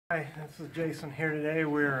Hi, this is Jason here today.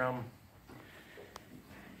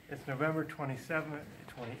 It's November 28th,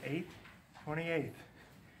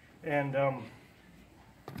 and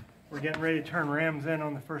we're getting ready to turn rams in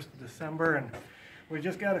on the 1st of December, and we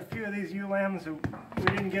just got a few of these ewe lambs. We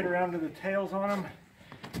didn't get around to the tails on them,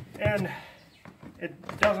 and it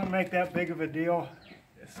doesn't make that big of a deal.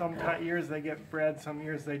 Some years they get bred, some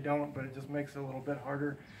years they don't, but it just makes it a little bit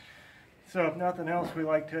harder. So if nothing else, we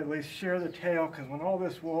like to at least share the tail, because when all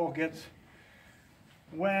this wool gets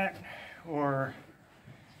wet or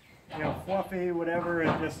fluffy, whatever,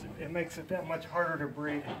 it makes it that much harder to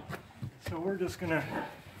breed. So we're just gonna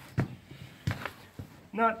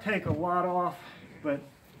not take a lot off, but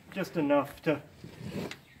just enough to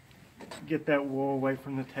get that wool away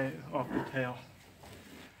from the tail, off the tail.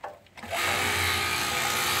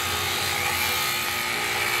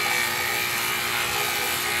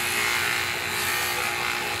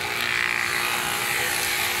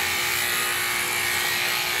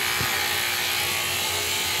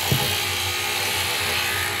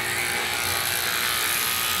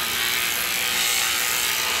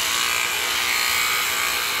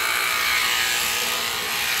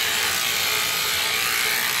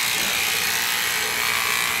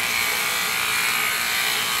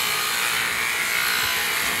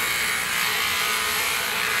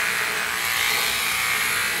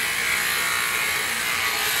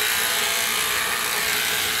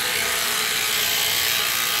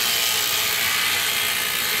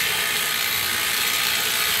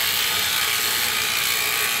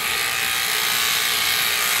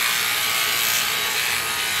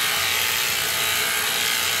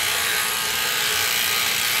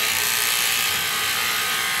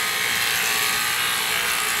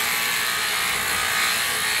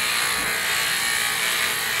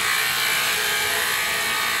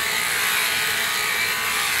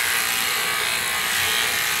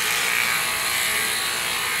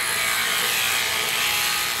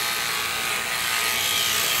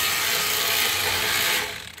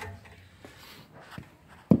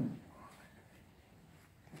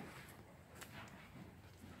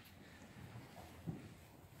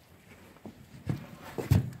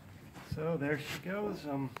 So there she goes.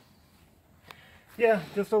 Yeah,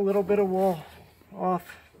 just a little bit of wool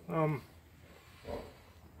off.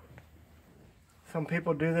 Some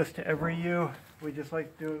people do this to every ewe. We just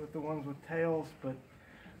like to do it with the ones with tails, but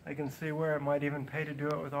I can see where it might even pay to do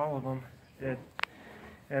it with all of them.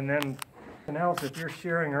 And then something else, if you're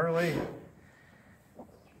shearing early,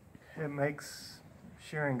 it makes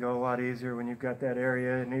shearing go a lot easier when you've got that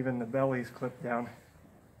area and even the bellies clipped down.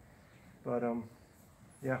 But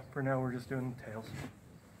yeah, for now we're just doing the tails.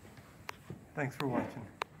 Thanks for watching.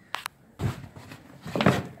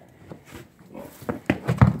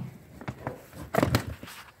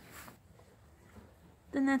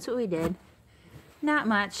 Then that's what we did. Not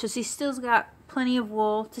much, because he still's got plenty of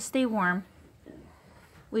wool to stay warm.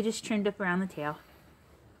 We just trimmed up around the tail.